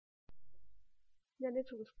Then in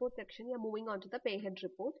the report section, we are moving on to the payhead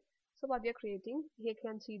report. So what we are creating, here you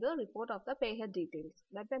can see the report of the payhead details,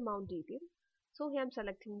 that the amount detail. So here I am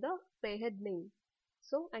selecting the payhead name.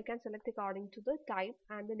 So I can select according to the type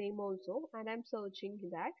and the name also, and I am searching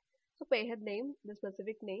that. So payhead name, the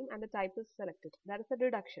specific name and the type is selected. That is the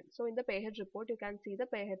deduction. So in the payhead report, you can see the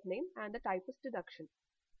payhead name and the type is deduction.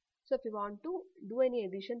 So if you want to do any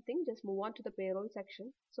addition thing, just move on to the payroll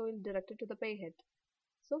section. So it will direct it to the payhead.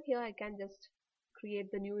 So here I can just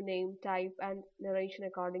create the new name, type and narration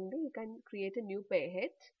accordingly. You can create a new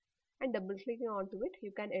payhead and double clicking onto it,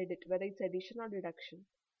 you can edit whether it's addition or deduction.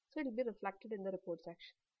 So it will be reflected in the report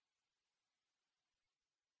section.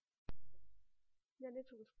 Then in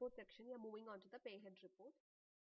the report section, we are moving on to the payhead report.